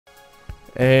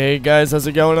Hey guys, how's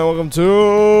it going, and welcome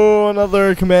to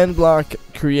another command block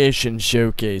creation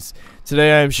showcase.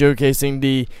 Today I am showcasing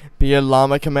the Be a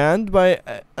Llama command by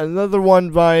another one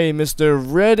by Mr.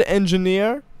 Red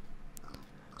Engineer.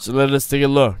 So let us take a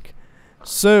look.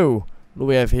 So what do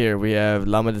we have here? We have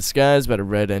Llama Disguise by the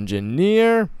Red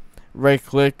Engineer. Right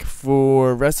click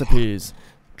for recipes.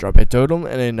 Drop a totem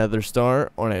and another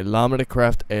star on a llama to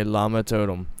craft a llama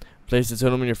totem. Place the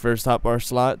totem in your first hotbar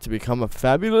slot to become a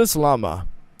fabulous llama.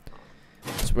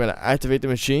 So we're going to activate the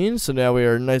machine. So now we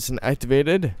are nice and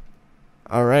activated.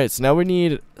 Alright, so now we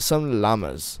need some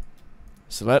llamas.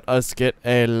 So let us get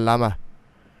a llama.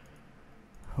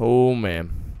 Oh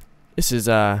man. This is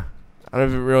I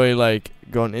haven't really like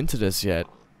gone into this yet.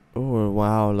 Oh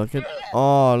wow, look at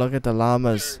the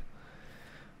llamas.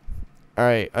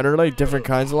 Alright, are there like different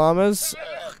kinds of llamas?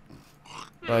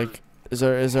 Like is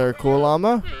there a cool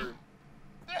llama?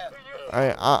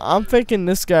 I'm thinking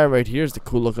this guy right here is the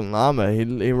cool looking llama. He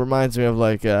reminds me of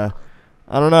like I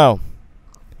don't know.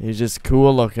 He's just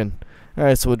cool looking.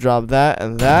 Alright, so we'll drop that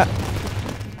and that.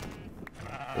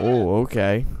 Oh,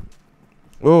 okay.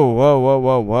 Oh,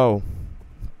 whoa.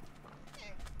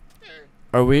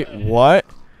 Are we what?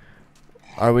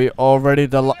 Are we already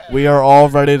we are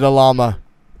already the llama.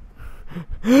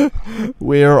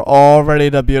 We are already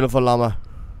the beautiful llama.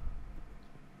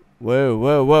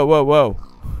 Whoa.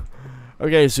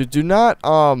 Okay, so do not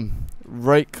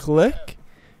right click,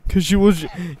 cause you'll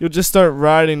just start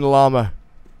riding the llama.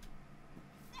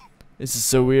 This is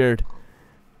so weird.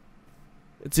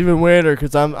 It's even weirder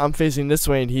cause I'm facing this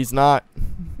way and he's not.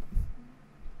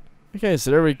 Okay,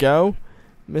 so there we go,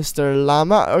 Mr.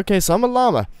 Llama. Okay, so I'm a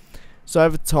llama. So I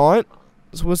have a taunt.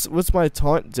 So what's my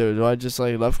taunt do? Do I just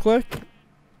like left click?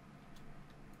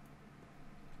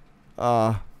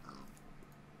 Oh,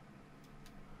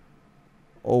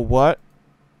 what?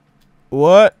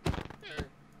 What?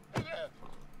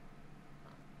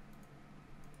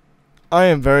 I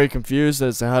am very confused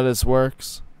as to how this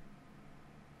works.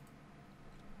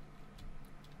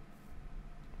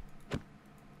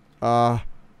 Oh,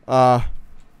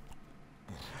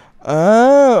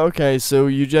 okay, so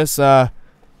you just,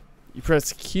 you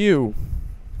press Q.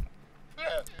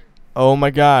 Oh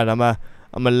my god, I'm a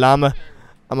llama.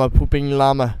 I'm a pooping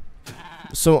llama.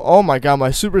 So, oh my god,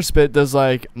 my super spit does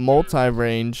like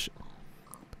multi-range.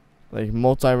 Like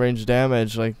multi-range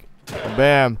damage, like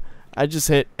bam. I just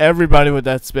hit everybody with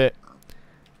that spit.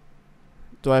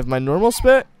 Do I have my normal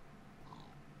spit?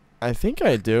 I think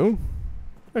I do.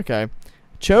 Okay.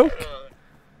 Choke.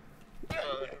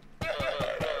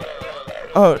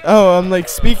 Oh, I'm like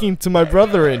speaking to my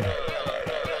brethren.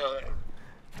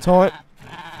 Taunt.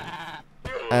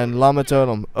 And llama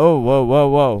totem. Oh,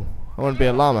 whoa. I want to be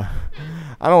a llama.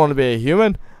 I don't want to be a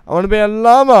human. I want to be a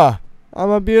llama. I'm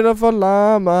a beautiful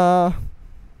llama.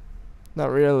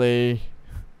 Not really.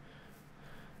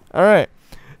 Alright.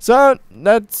 So,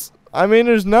 that's... I mean,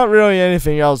 there's not really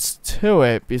anything else to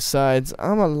it besides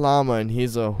I'm a llama and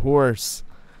he's a horse.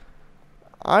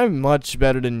 I'm much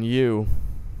better than you.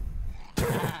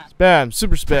 Bam.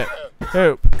 Super spit.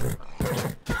 Poop.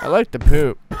 I like the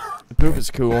poop. The poop is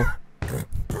cool.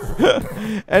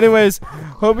 Anyways,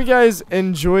 hope you guys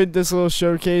enjoyed this little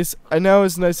showcase. I know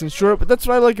it's nice and short, but that's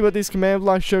what I like about these command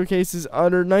block showcases.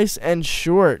 They're nice and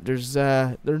short. They're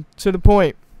to the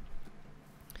point.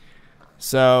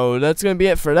 So that's gonna be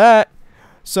it for that.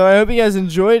 So I hope you guys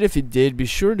enjoyed. If you did, be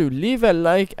sure to leave a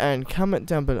like and comment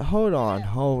down below. Hold on.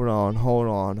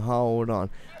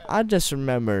 I just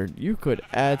remembered you could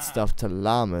add stuff to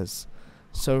llamas.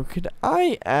 So could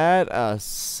I add a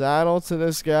saddle to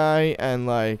this guy and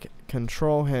like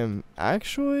control him?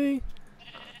 Actually,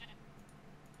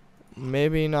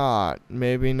 maybe not.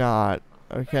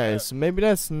 Okay, so maybe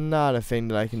that's not a thing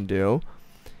that I can do.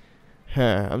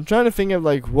 I'm trying to think of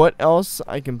like what else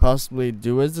I can possibly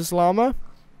do as this llama,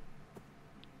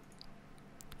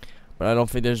 but I don't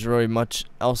think there's really much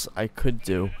else I could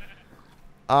do.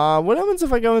 What happens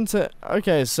if I go into...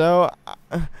 Okay, so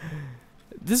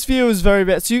this view is very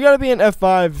bad. So you gotta be in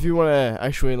F5 if you want to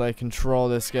actually like control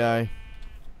this guy.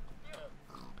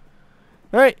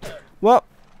 Alright, well,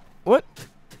 what?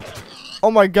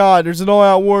 Oh my god, there's an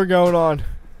all-out war going on.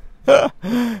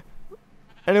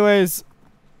 Anyways,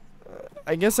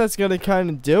 I guess that's gonna kind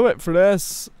of do it for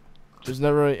this. There's not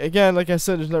really, again, like I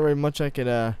said, there's not really much I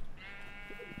could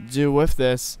do with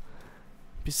this.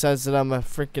 Besides that, I'm a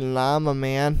freaking llama,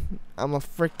 man. I'm a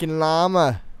freaking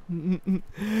llama.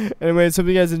 Anyways, hope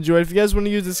you guys enjoyed. If you guys want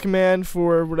to use this command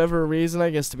for whatever reason, I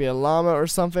guess to be a llama or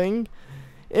something,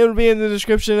 it will be in the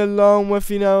description along with,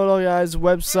 you know, the guys'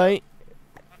 website.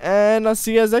 And I'll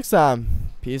see you guys next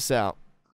time. Peace out.